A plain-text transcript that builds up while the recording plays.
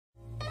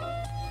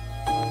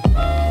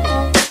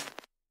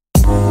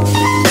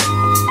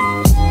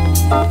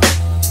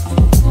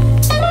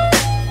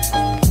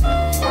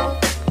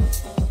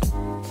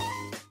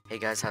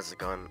guys, how's it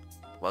going?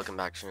 Welcome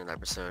back to another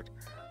episode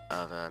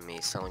of me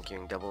solo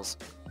queuing doubles.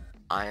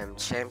 I am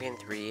Champion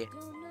 3,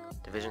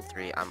 Division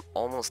 3. I'm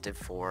almost Div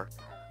 4.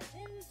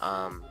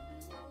 My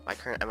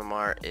current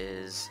MMR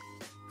is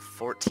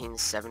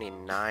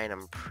 1479.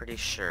 I'm pretty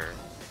sure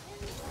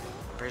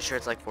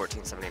it's like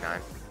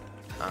 1479.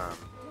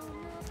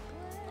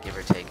 Give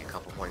or take a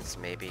couple points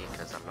maybe,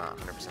 because I'm not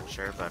 100%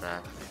 sure. But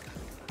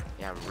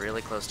yeah, I'm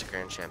really close to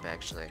Grand Champ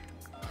actually.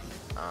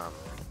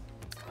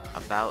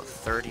 About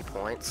 30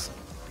 points,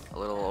 a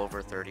little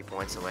over 30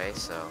 points away,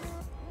 so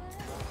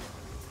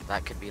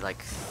that could be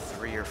like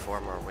 3 or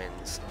 4 more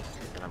wins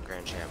and I'm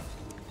Grand Champ,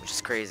 which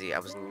is crazy. I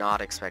was not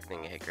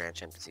expecting to hit Grand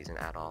Champ this season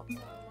at all,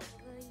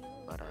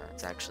 but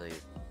it's actually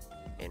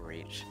in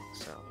reach,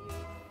 so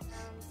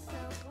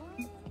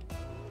I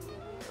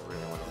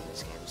really want to win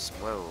these games.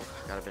 Whoa,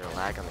 got a bit of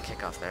lag on the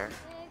kickoff there.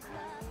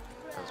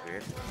 That was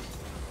weird.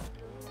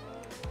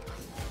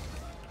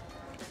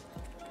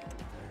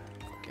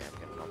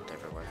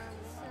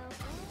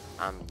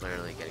 I'm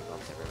literally getting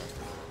bumped everywhere.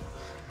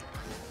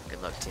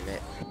 Good luck,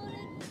 teammate.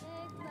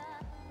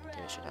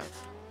 Teammate should have.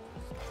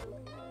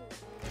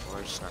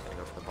 We're just not gonna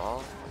go for the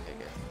ball. Okay,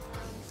 good.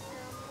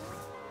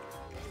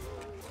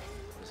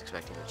 I was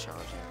expecting a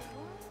challenge here.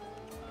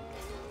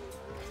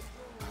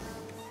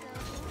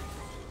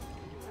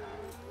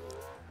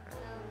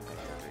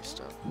 Alright, boost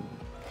up.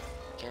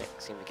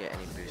 Can't seem to get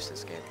any boost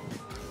this game.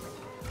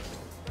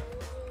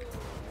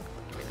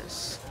 Give me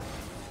this.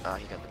 Oh,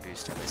 he got the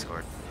boost and they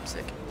scored.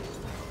 Sick.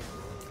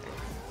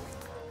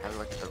 Haven't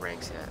looked at the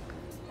ranks yet.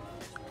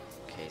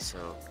 Okay,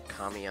 so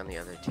Kami on the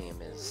other team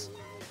is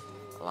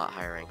a lot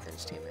higher ranked than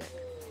his teammate.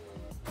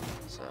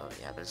 So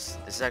yeah, this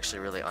is actually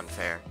really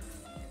unfair.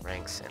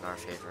 Ranks in our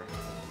favor.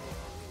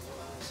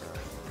 So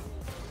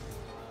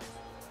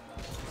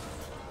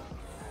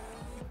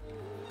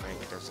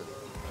rank doesn't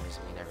always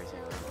mean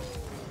everything.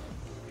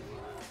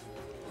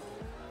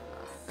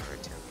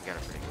 Covered him. He got a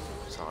pretty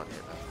solid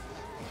hit though.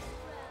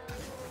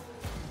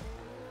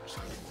 Just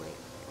gonna wait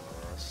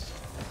for this.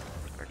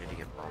 Or did he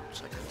get bumped?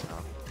 So I couldn't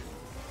tell.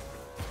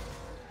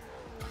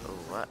 Oh,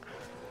 what?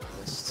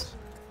 Missed.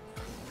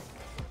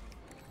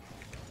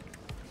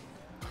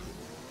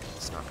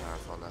 It's not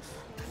powerful enough.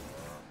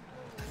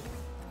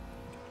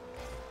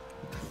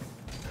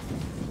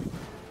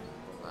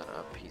 Pull that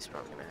up. He's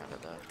probably gonna have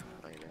it though.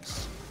 Oh, he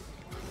missed.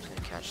 I'm just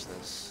gonna catch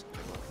this.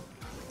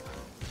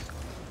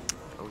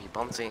 Oh, he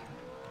bumped me.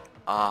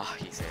 Ah,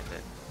 he saved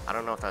it. I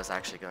don't know if that was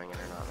actually going in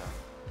or not though.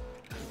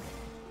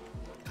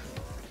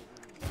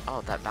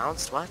 Oh, that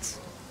bounced? What?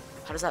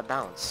 How does that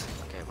bounce?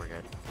 Okay, we're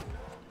good.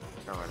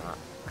 No, we're not.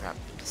 Crap.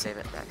 Save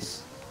it.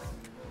 Nice.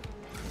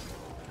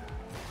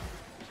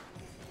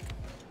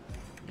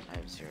 I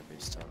have 0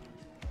 boost still.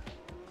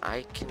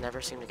 I can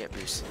never seem to get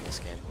boosts in this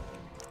game.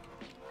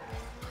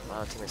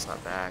 Wow, teammate's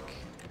not back.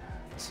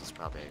 This is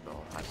probably a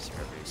goal. I have 0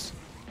 boost.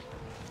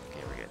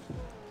 Okay, we're good.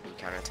 Ooh,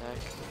 counterattack.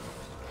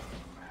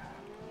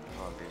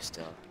 Oh, boost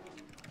still.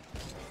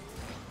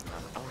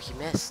 Oh, he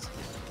missed.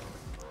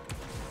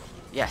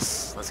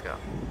 Yes, let's go.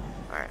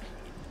 Alright.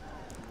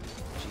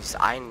 Jeez,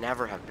 I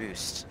never have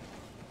boost.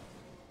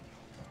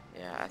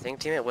 Yeah, I think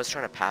teammate was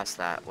trying to pass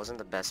that. Wasn't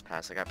the best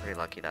pass. I got pretty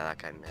lucky that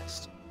guy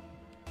missed.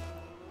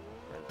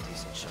 A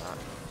decent shot.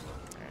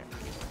 Alright.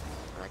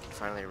 I can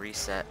finally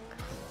reset.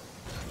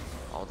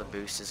 All the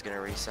boost is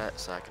gonna reset,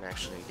 so I can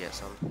actually get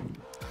some.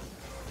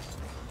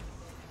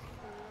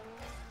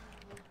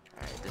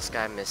 Alright, this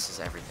guy misses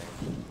everything.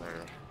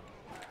 Literally.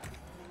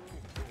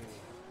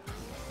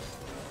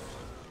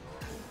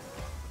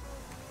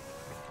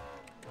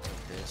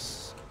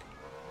 This,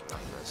 not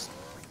this.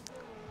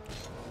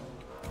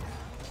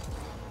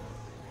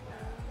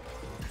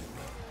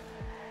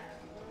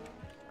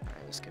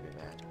 Alright, this could be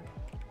bad.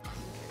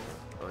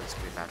 Oh, this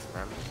could be bad for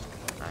them.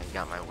 He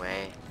got my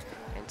way,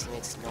 and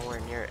teammate's nowhere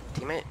near it.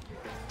 Teammate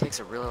takes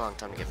a really long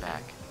time to get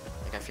back.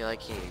 Like, I feel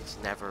like he's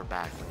never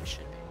back when he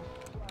should be.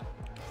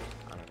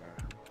 I don't know.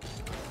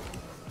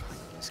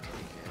 This could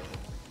be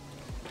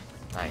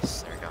good.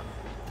 Nice, there we go.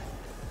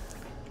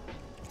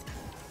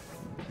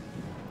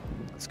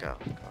 Let's go.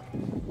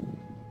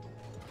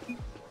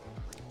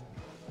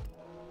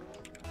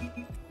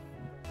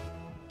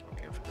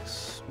 Go for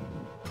this.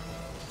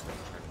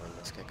 Try and win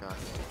this kickoff.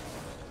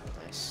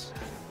 Nice.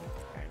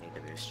 I need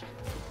to boost.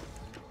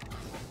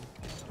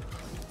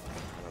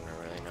 I don't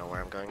really know where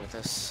I'm going with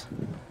this.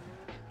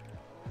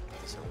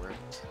 This it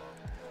worked.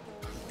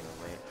 I'm gonna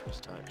wait for his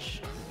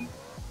touch.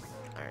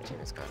 Alright,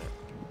 teammate's got it.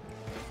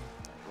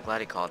 I'm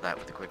glad he called that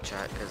with a quick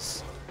chat,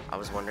 because I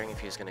was wondering if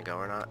he was gonna go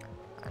or not,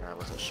 and I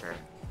wasn't sure.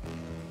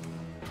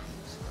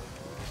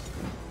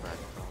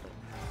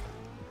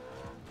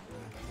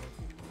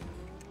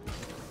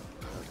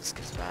 This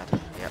gets bad.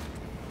 Yep.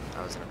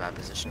 I was in a bad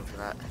position for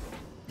that.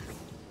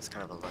 It's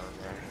kind of alone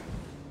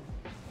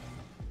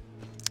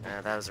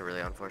there. That was a really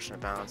unfortunate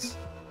bounce.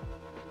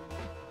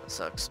 It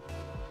sucks.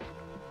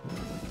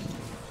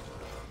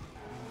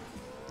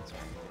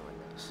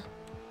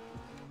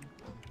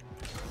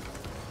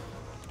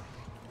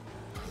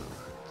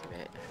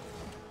 Teammate.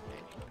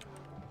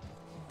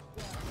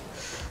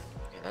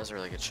 was a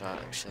really good shot,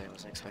 actually. I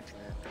wasn't expecting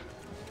that.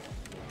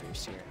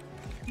 Boost here.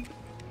 Team's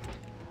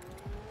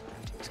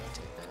gonna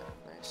take that.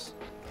 Nice.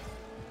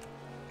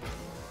 I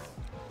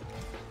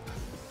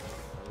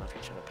don't know if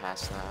you're trying to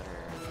pass that or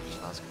if you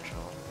just lost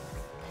control.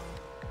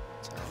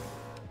 So.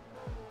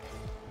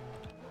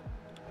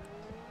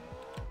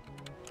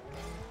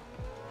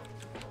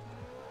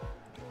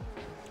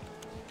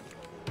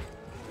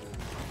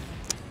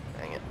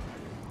 Dang it.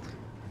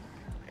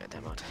 I got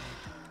demoed.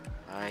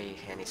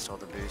 And he stole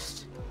the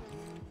boost.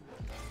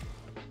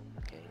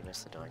 Okay, he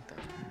missed the doink though.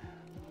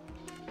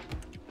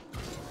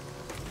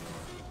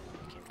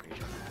 Can't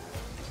pre-jump.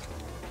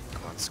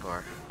 Come on,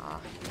 score. Ah,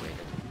 he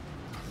waited.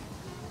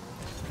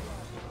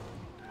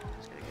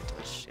 He's gonna get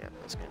touched. Yeah,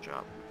 that's gonna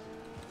drop.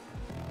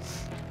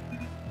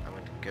 I'm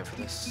gonna go for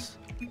this.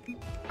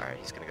 Alright,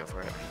 he's gonna go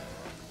for it.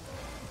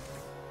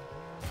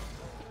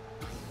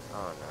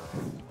 Oh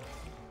no.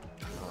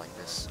 Not like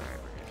this. Alright,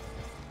 we're good.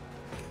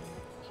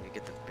 Can you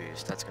get the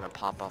boost? That's gonna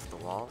pop off the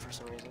wall for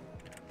some reason.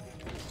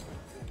 There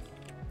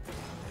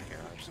you go,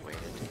 I just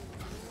waited.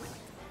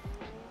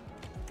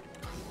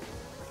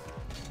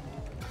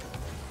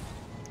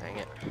 Dang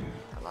it.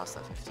 I lost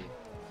that 50.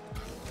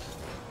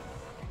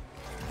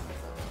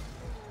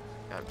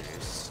 Got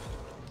boost.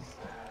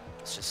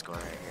 Let's just score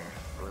right here.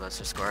 Ooh, let's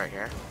just score right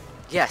here.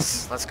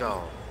 Yes! Let's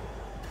go!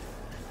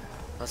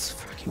 Let's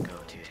fucking go,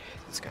 dude.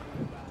 Let's go.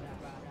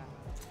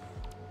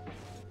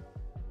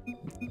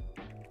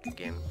 Good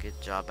game. Good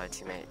job by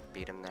teammate.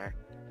 Beat him there.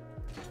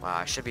 Wow,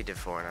 I should be Div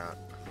 4 now.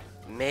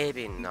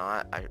 Maybe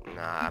not.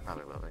 Nah, I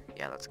probably will be.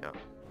 Yeah, let's go.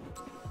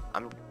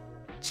 I'm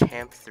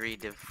Champ 3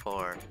 Div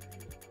 4.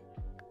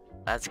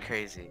 That's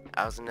crazy.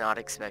 I was not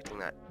expecting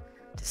that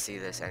to see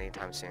this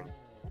anytime soon.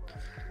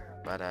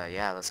 But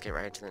yeah, let's get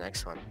right into the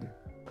next one.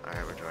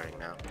 Alright, we're joining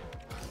now.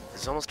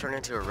 This almost turned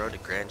into a Road to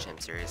Grand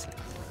Champ series.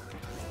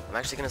 I'm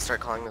actually gonna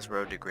start calling this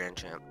Road to Grand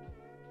Champ.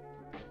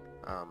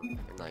 In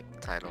like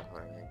title,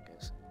 whatever it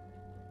is.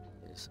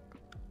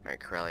 Alright,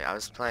 Corelli. I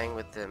was playing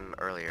with him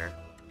earlier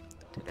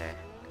today.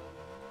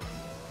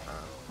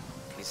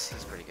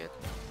 He's pretty good.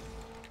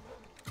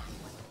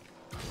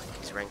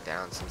 He's ranked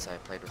down since I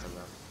played with him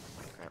though.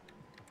 Crap.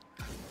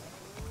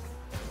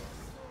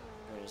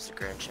 There's the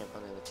Grand Champ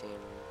on the other team.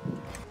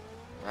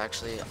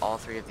 Actually, all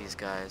three of these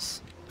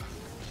guys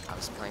I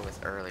was playing with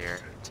earlier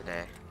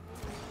today.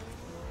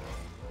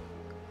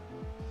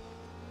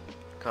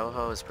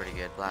 Coho is pretty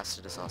good.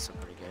 Blasted is also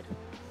pretty good.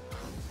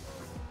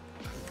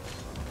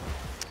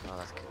 Oh,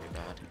 that could be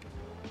bad.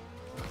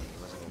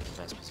 He wasn't in the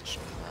best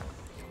position for that.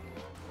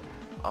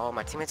 Oh,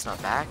 my teammate's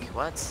not back?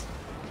 What?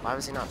 Why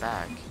was he not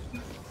back?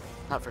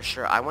 Not for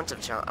sure. I wouldn't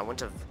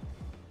have.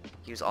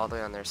 He was all the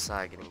way on their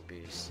side getting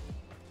boost.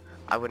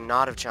 I would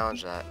not have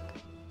challenged that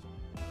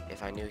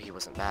if I knew he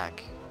wasn't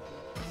back.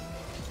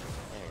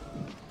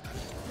 Dang.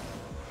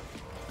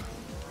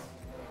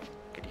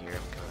 Could hear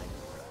him coming.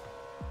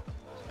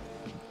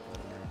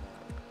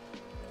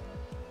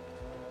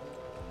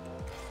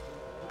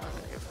 I'm not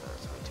gonna go for that.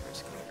 It's way too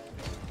risky.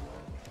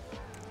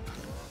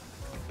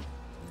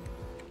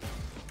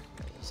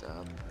 He's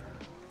up.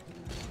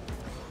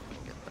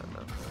 Get that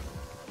up.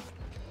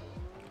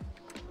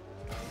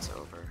 It's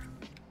over.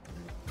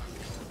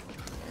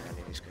 Yeah, I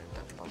knew he was gonna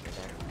dump bomb me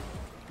there.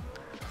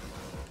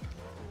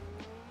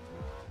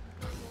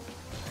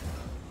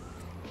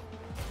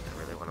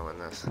 Want to win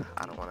this.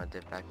 I don't want to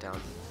dip back down.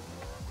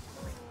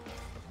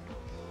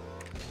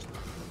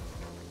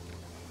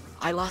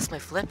 I lost my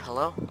flip.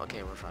 Hello?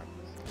 Okay, we're fine.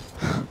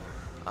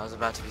 I was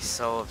about to be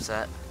so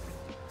upset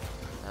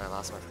that I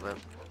lost my flip,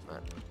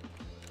 but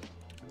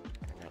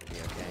turned out to be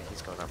okay.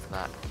 He's going up for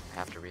that. I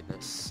have to read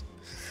this.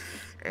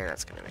 And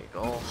that's going to make a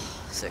goal.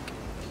 Sick.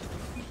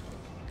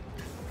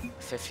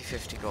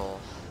 50-50 goal.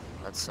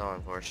 That's so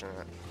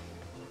unfortunate.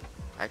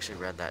 I actually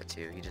read that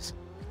too. He just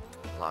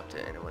blocked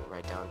it and it went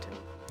right down to him.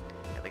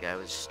 The guy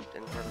was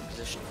in perfect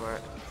position for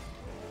it.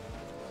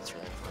 It's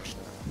really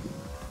unfortunate.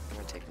 I'm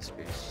gonna take this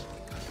boost.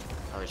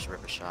 Probably just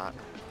rip a shot.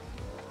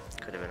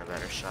 Could have been a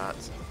better shot.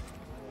 It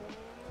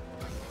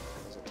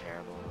wasn't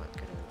terrible, but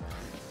could have been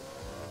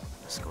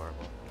better.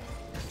 Scoreable.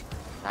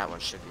 That one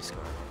should be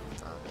scoreable.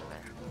 Oh,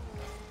 there.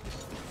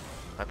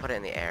 If I put it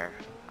in the air,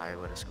 I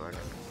would have scored it.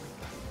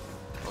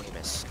 Oh, he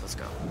missed. Let's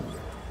go.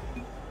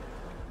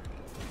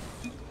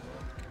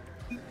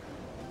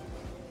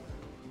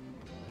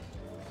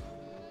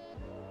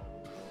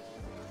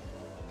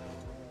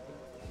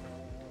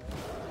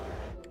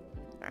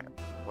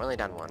 We're only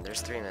down one.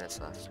 There's 3 minutes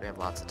left. We have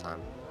lots of time.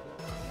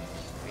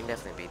 We can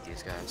definitely beat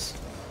these guys.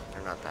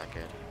 They're not that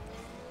good.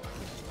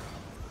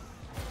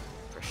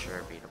 For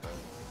sure beatable.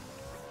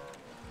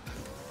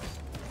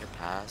 Good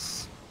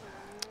pass.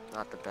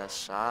 Not the best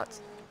shot.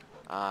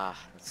 Ah,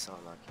 that's so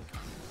unlucky.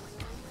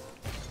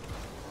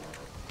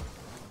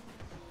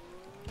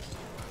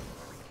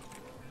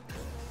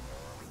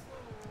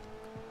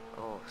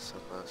 Oh, so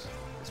close.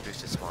 This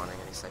boost is spawning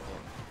any second.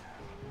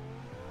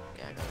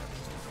 Yeah, I got it.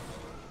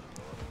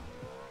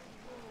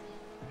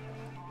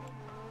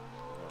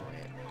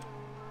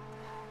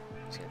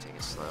 He's gonna take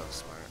it slow,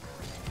 smart.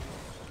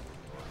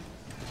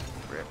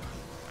 Rip.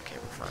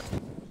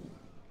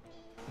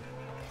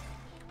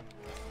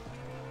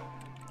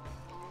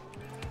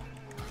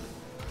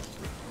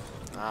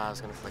 Ah, I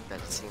was gonna flick that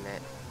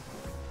teammate.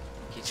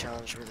 He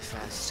challenged really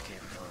fast. Okay,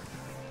 we're fine.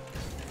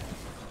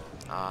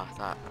 Ah, I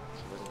thought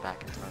he wasn't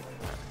back in time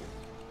for that.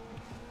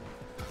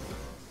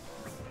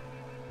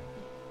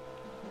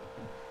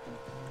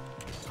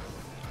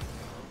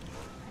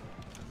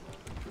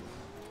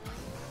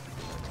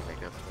 Teammate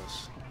go for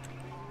this.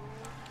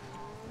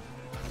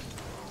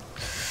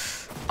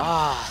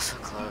 Ah, so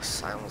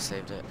close. I almost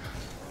saved it.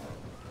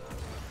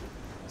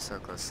 So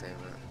close to saving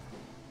it.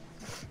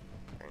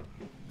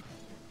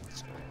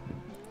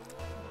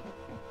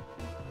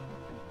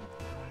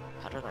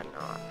 How did I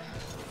not?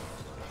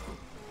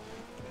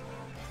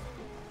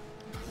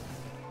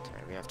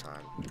 Okay, we have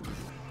time.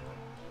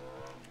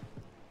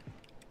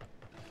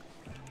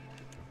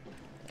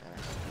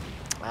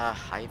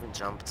 I even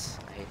jumped.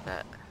 I hate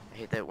that. I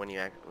hate that when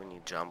you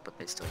jump, but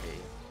they still get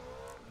you.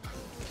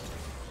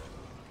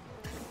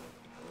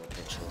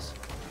 Pitches.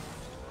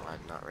 Well,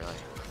 not really.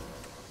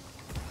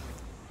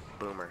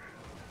 Boomer.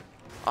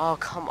 Oh,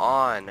 come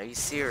on. Are you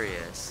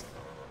serious?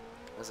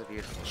 That was a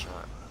beautiful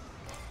shot.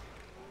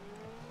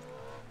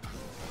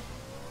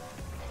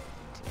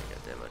 Teammate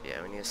got demoed.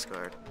 Yeah, we need to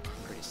score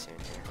pretty soon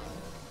here.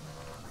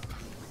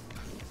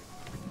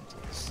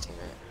 This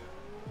teammate.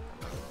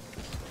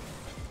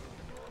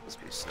 This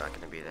boost's not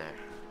going to be there.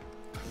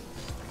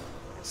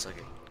 It's still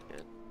good.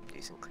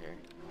 Decent clear.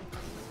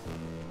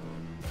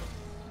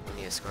 We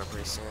need to score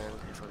pretty soon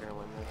if we're going to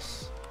win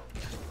this.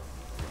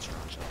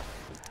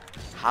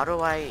 How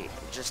do I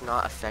just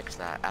not affect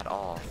that at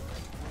all?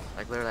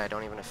 Like literally I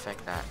don't even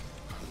affect that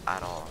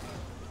at all.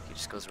 He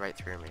just goes right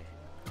through me.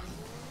 I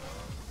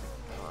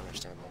don't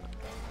understand that.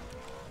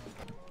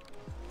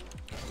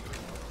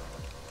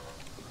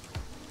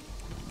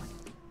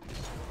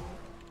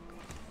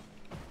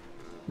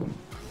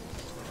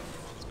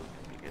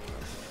 Be good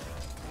enough.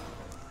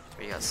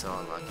 We got so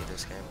unlucky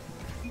this game.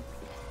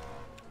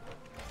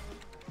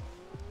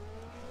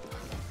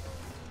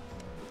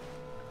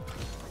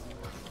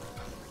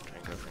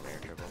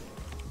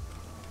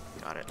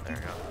 Got it, there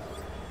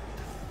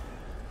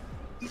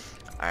we go.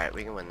 Alright,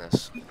 we can win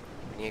this. We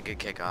need a good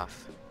kickoff.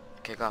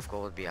 Kickoff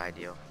goal would be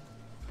ideal.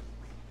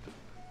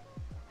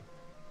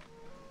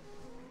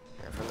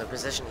 Yeah, from the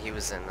position he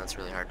was in, that's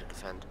really hard to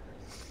defend.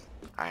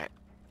 Alright.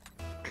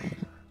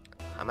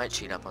 I might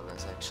cheat up on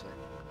this, actually.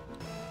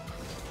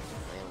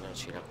 I am gonna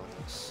cheat up on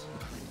this.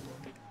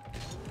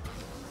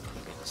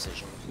 Good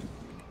decision.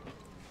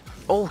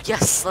 Oh,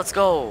 yes! Let's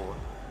go!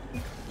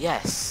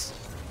 Yes!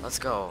 Let's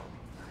go.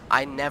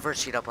 I never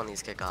cheat up on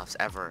these kickoffs,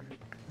 ever.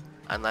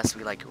 Unless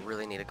we, like,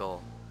 really need a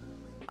goal.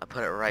 I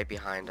put it right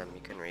behind him. He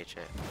couldn't reach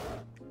it.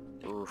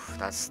 Oof,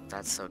 that's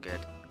so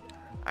good.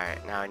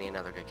 Alright, now I need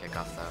another good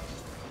kickoff, though.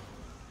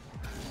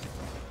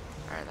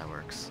 Alright, that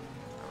works.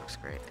 That works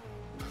great.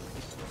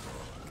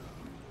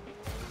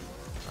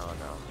 Oh,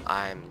 no.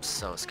 I'm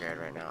so scared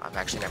right now. I've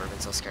actually never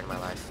been so scared in my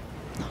life.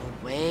 No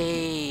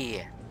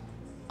way!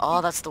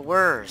 Oh, that's the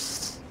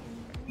worst.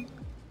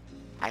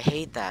 I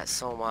hate that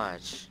so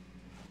much.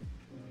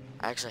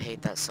 I actually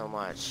hate that so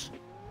much.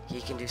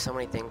 He can do so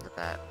many things with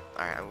that.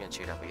 Alright, I'm gonna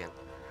shoot up again.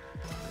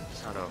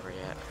 It's not over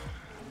yet.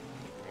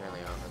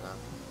 Nearly over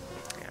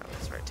though. Yeah,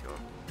 that's right to him.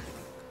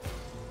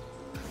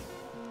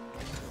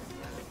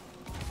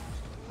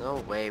 No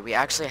way, we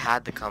actually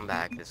had the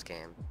comeback this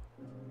game.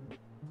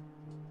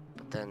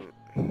 But then,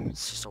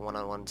 it's just a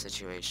one-on-one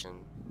situation.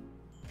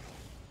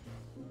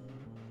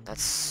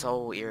 That's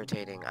so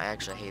irritating. I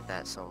actually hate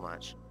that so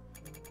much.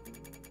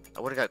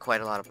 I would've got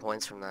quite a lot of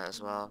points from that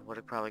as well.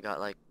 Would've probably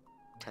got like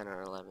 10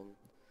 or 11.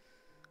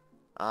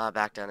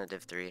 Back down to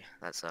Div 3.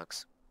 That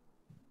sucks.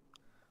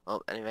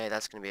 Well, anyway,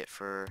 that's gonna be it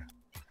for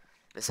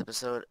this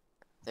episode.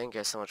 Thank you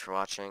guys so much for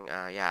watching.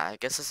 Yeah, I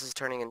guess this is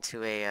turning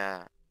into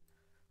a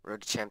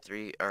Road to Champ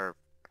 3, or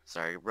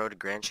sorry, Road to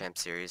Grand Champ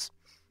series,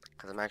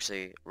 because I'm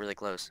actually really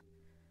close.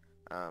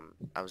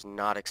 I was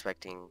not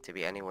expecting to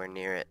be anywhere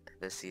near it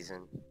this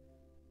season.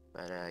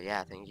 But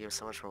yeah, thank you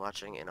so much for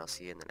watching, and I'll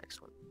see you in the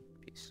next one.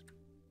 Peace.